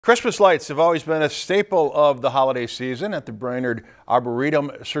Christmas lights have always been a staple of the holiday season. At the Brainerd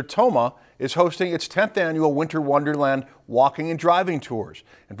Arboretum, Sertoma is hosting its 10th annual Winter Wonderland walking and driving tours.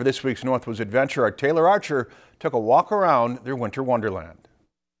 And for this week's Northwoods adventure, our Taylor Archer took a walk around their Winter Wonderland.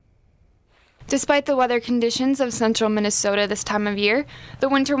 Despite the weather conditions of central Minnesota this time of year, the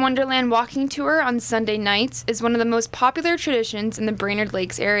Winter Wonderland walking tour on Sunday nights is one of the most popular traditions in the Brainerd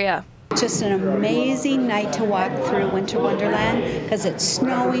Lakes area. Just an amazing night to walk through Winter Wonderland because it's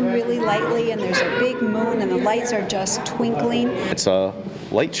snowing really lightly and there's a big moon and the lights are just twinkling. It's a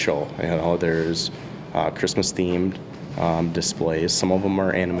light show. There's Christmas themed displays. Some of them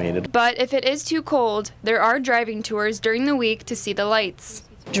are animated. But if it is too cold, there are driving tours during the week to see the lights.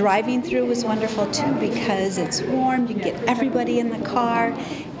 Driving through is wonderful too because it's warm, you can get everybody in the car,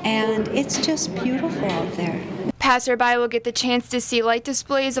 and it's just beautiful out there. Passerby will get the chance to see light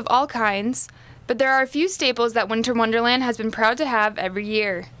displays of all kinds, but there are a few staples that Winter Wonderland has been proud to have every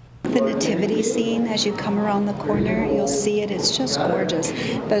year. The nativity scene, as you come around the corner, you'll see it. It's just gorgeous.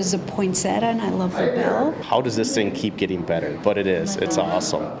 There's a poinsettia, and I love the bell. How does this thing keep getting better? But it is. It's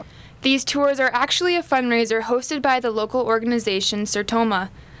awesome. These tours are actually a fundraiser hosted by the local organization Sertoma,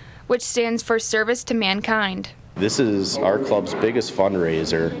 which stands for Service to Mankind. This is our club's biggest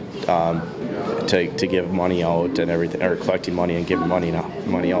fundraiser to give money out and everything, or collecting money and giving money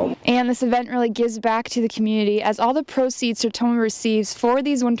out. And this event really gives back to the community as all the proceeds Sertoma receives for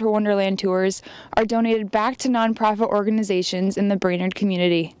these Winter Wonderland tours are donated back to nonprofit organizations in the Brainerd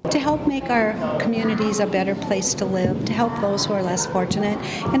community. To help make our communities a better place to live, to help those who are less fortunate,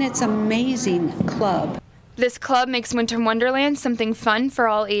 and it's an amazing club. This club makes Winter Wonderland something fun for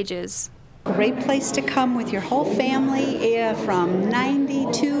all ages. Great place to come with your whole family, from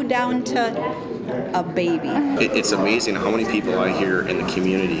 92 down to a baby. It's amazing how many people I hear in the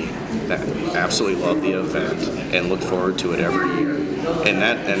community that absolutely love the event and look forward to it every year. And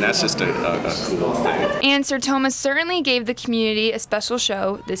that's just a cool thing. And Sertoma certainly gave the community a special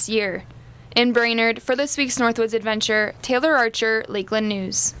show this year. In Brainerd, for this week's Northwoods adventure, Taylor Archer, Lakeland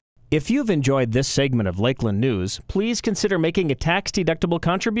News. If you've enjoyed this segment of Lakeland News, please consider making a tax-deductible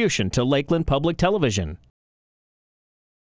contribution to Lakeland Public Television.